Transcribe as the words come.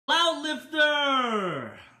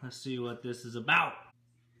let's see what this is about.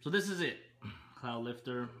 So this is it.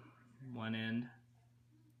 Cloudlifter, one end,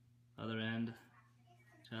 other end.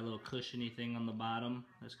 It's got a little cushiony thing on the bottom.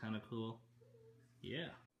 That's kind of cool. Yeah.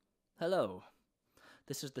 Hello.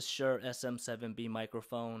 This is the Shure SM7B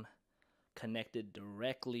microphone connected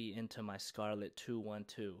directly into my Scarlett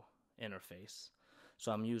 212 interface.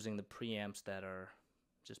 So I'm using the preamps that are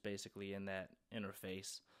just basically in that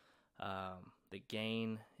interface. The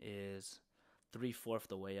gain is 3/4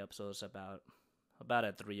 the way up, so it's about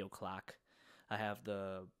at 3 o'clock. I have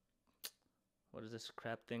the, what is this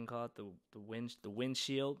crap thing called? The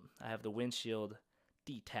windshield. I have the windshield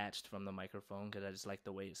detached from the microphone because I just like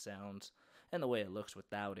the way it sounds and the way it looks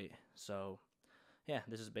without it. So yeah,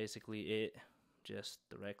 this is basically it, just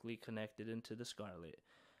directly connected into the Scarlett.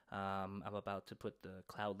 I'm about to put the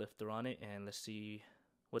Cloudlifter on it and let's see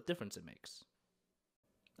what difference it makes.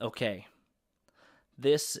 Okay,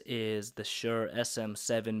 this is the Shure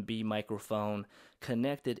SM7B microphone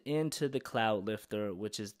connected into the Cloudlifter,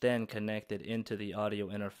 which is then connected into the audio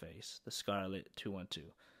interface, the Scarlett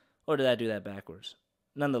 212. Or did I do that backwards?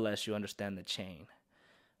 Nonetheless, you understand the chain.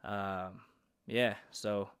 Yeah,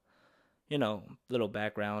 so, little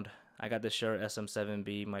background. I got the Shure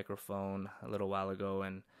SM7B microphone a little while ago,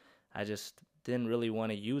 and I just didn't really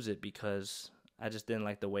want to use it because I just didn't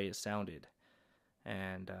like the way it sounded.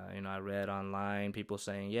 And, I read online people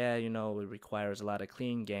saying, yeah, it requires a lot of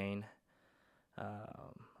clean gain.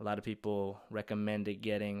 A lot of people recommended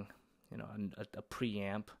getting, a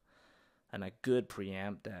preamp, and a good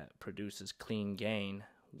preamp that produces clean gain,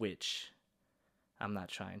 which I'm not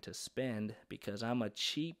trying to spend because I'm a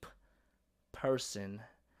cheap person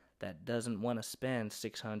that doesn't want to spend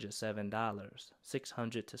 $600 to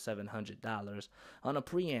 $700 on a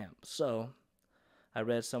preamp. So I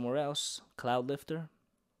read somewhere else, Cloudlifter,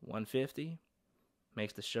 $150,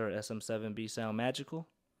 makes the Shure SM7B sound magical.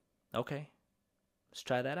 Okay, let's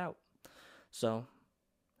try that out. So,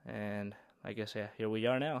 and I guess, yeah, here we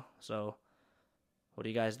are now. So, what do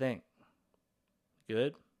you guys think?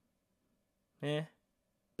 Good?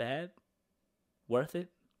 Bad? Worth it?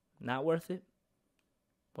 Not worth it?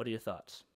 What are your thoughts?